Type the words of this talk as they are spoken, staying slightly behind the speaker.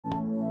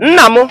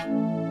Namo,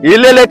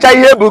 ilelecha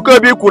ihe Ebuka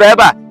Obi kwuru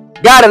ebe a.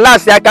 Ga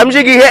relax ya ka m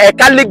ji gị ihe a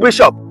Catholic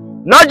bishop.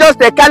 Not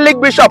just a Catholic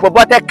bishop,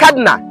 but a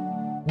cardinal.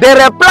 The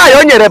reply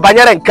o nyere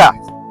banyere nke a.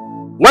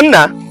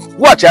 Nwanna,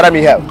 watch ara m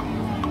ihe.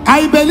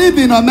 I believe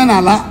in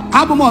Omenala.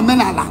 Abụ m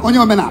Omenala, onye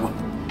Omenala.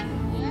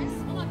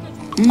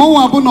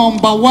 Mụ bụ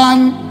number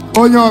 1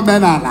 onye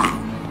Omenala.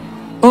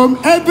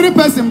 Every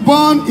person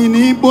born in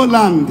Igbo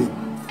land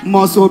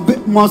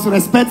must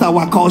respect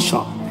our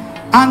culture.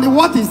 And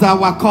what is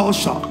our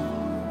culture?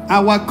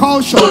 Our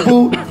culture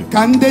bụ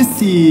ka ndị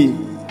si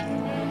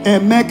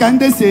eme ka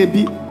ndị si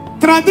ebi.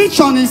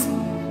 Tradition is,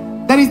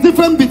 there is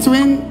difference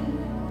between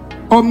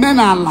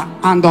Omenala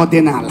and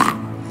Ordinala.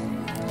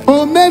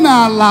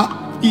 Omenala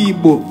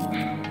Igbo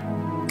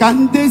ka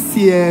ndị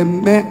si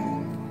eme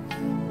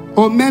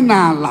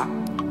Omenala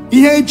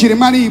ihe ejiri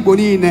mara Igbo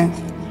niile.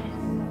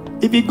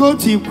 If you go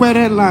to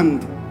Ikwere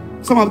land,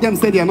 some of them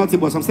say they are not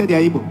Igbo, some say they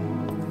are Igbo.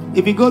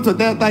 If you go to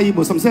Delta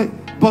Igbo, some say,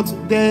 but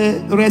they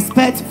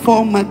respect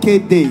 4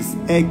 market days.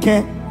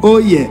 Eke,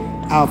 Oye,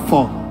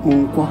 Afo,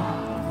 Unkwo.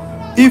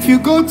 If you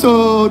go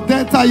to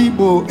Delta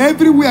Igbo,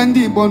 everywhere in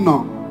the Igbo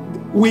no,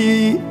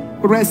 we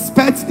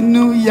respect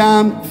New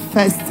Yam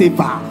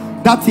Festival.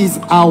 That is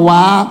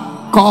our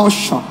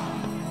culture.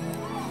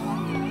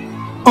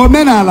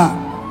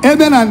 Omenala,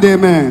 amen and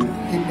amen.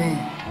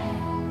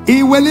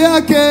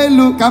 Iwelia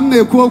kelu kam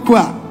na-ekwu okwu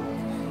a.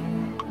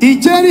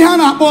 Ijeri ha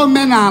na-akpọ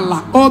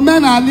omenala,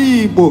 omenala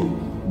Igbo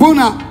bụ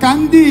na ka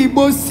ndị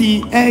Igbo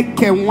si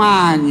eke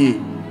nwanyị.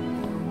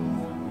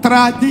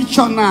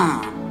 Traditional.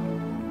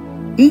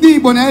 Ndị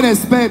Igbo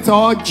na-respect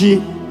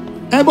ọjị.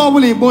 Ebe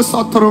ọbụla Igbo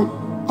sọtụrụ,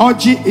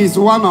 ọjị is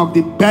one of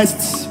the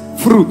best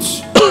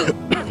fruits.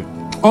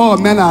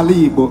 Omenala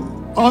Igbo.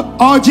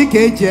 Ọjị ka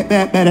eji ekpe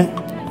ekpere.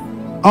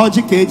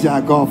 Ọjị ka eji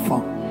aga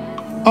ọfọ.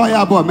 Ọ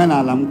ya bụ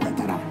omenala m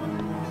kwetara.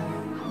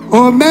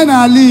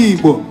 Omenala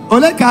Igbo,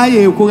 ole ka anyị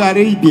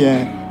ekwugharị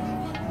ibie?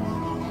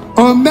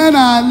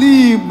 Omenala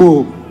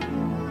Igbo.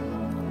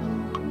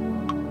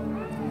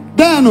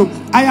 Then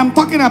I am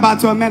talking about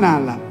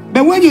Omenala.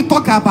 But when you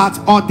talk about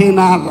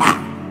Ordinala,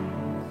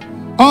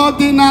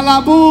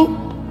 Ordinala bụ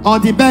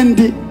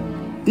ọdịbendị.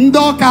 Ndị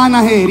ọka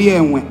anaghị eri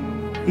enwe,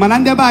 mana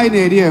ndị be anyị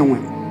na-eri enwe.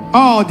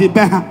 Ọ dị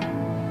be ha.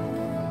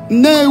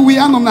 Nnewi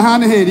anọ na ha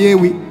anaghị eri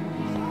ewi.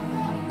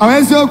 Ọ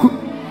eziokwu?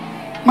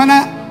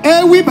 Mana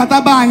ewi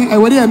bata be anyị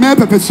ewere eme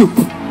pepe soup.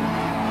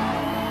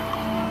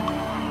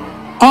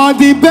 Ọ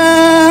dị be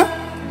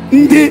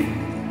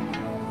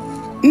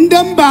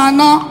ndị mba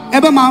anọ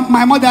ebe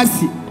my mother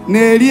si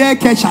na-eri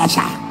eke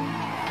chacha.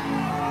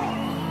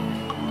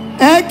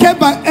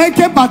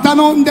 Eke bata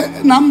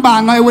na mba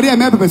anọ ewere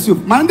eme pepe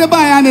soup. Mana ndị be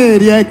anyị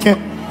na-eri eke.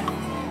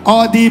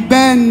 Ọ dị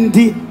be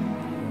ndị.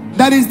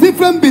 There is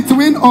difference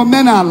between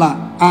Omenala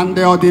and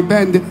the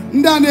ọdịbendị.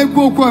 Ndị a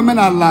na-ekwu okwu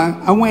Omenala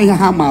enweghị ihe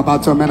ha ma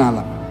about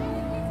Omenala.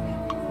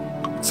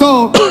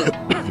 So,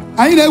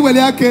 I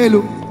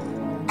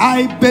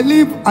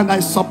believe and I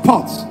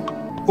support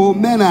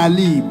Omenala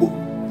Igbo.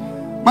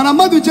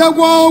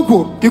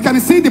 You can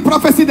see the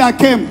prophecy that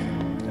came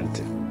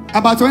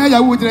about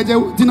Omenala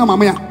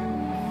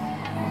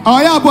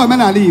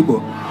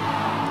Igbo.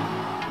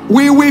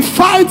 We will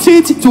fight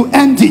it to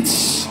end it.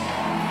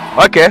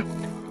 Okay.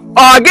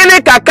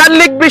 Gịnị ka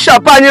Catholic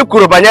bishop anyị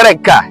kwuru banyere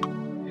nke a?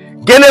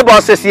 Gịnị bụ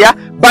ọsịsị ya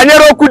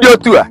banyere okwu dị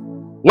otu a?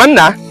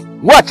 Nwanna,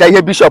 watch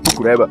ihe bishop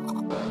kwuru ebe.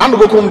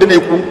 Anụgokwu ndị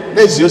na-ekwu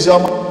n'ezi ozi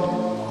ọma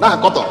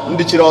na-akọtọ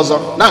ndị chiri ọzọ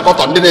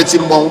na-akọtọ ndị na-eti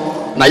mmọnwụ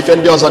na ife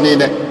ndị ọzọ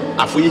niile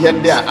afụ ihe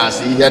ndị a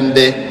asị ihe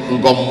ndị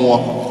ngọ mmụọ.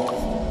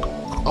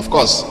 Of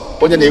course,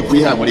 onye na-ekwu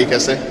ihe a nwere ike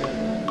sị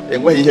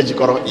enweghị ihe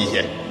jikọrọ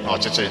ihe na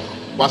ọchịchị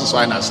bụ asụsụ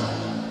anyị na-asị.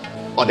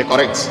 Ọ dị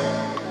correct?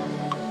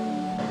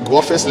 Go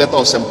first letter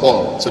of St.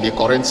 Paul to the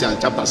Corinthians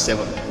chapter 7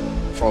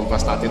 from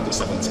verse 13 to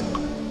 17.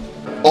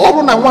 Ọ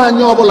bụrụ na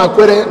nwaanyị ọbụla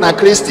kwere na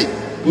Kristi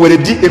nwere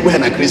di ekweghị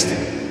na Kristi,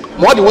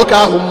 ma ọ dị nwoke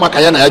ahụ mma ka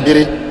ya na ya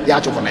biri ya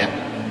achụpụ na ya.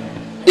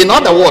 In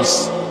other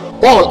words,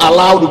 Paul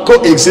allowed the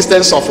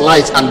coexistence of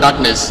light and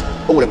darkness.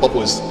 O nwere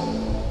purpose.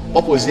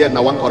 Purpose here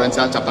na 1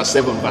 Corinthians chapter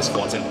 7 verse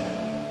 14.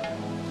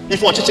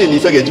 Ife ọchịchị na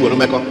ife ga-eji were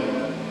mekọ.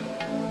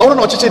 Ọ bụrụ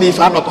na ọchịchị na ife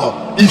anọkọ,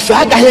 ife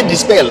agaghị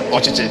dispel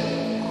ọchịchị.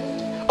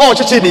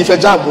 Ọchịchị na ife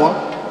ja mụọ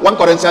 1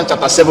 Corinthians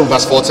chapter 7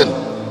 verse 14.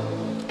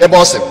 Ebe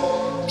ọ sị,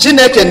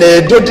 Chineke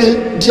na-edodi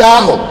di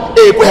ahụ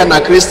ekweghị na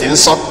Kristi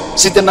nsọ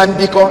site na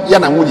mbikọ ya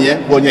na nwunye ya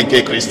bụ onye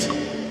nke Kristi.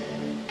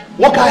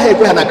 Nwoke ahụ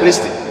ekweghị na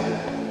Kristi,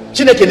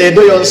 Chineke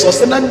na-edo ya nsọ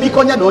site na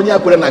mbikọ ya na onye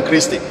kwere na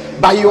Kristi.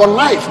 By your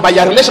life, by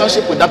your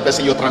relationship with that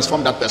person, you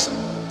transform that person.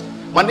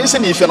 Mana isi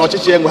na ife na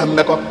ọchịchị enweghị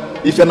mmekọ,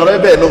 ife nọrọ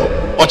ebe eno,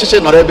 ọchịchị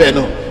nọrọ ebe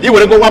eno, i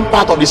were go one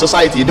part of the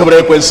society dobere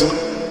ekwensu.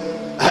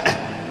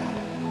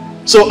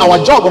 So our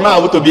job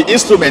now to be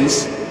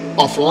instruments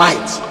of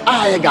light.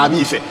 Anyị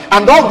ga-abịa ife.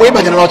 And ọ bụ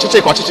ịbanyere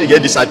n'ọchịchị ka ọchịchị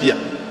ga-edisapia.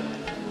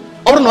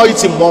 Ọ bụrụ na ọ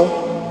iti mmọnwụ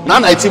na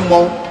na-eti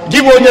mmọnwụ,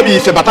 gị bụ onye bụ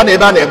ife bata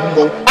n'ebe a na-ebu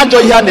mmọnwụ, ajọ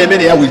ihe a na-eme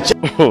na ya wiche.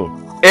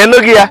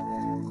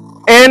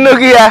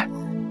 Enughị ya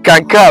ka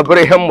nke a bụrụ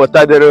ihe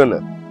mmụta dịrị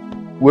unu.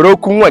 Were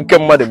okwu nwa nke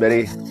mmadụ mere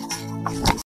ihe.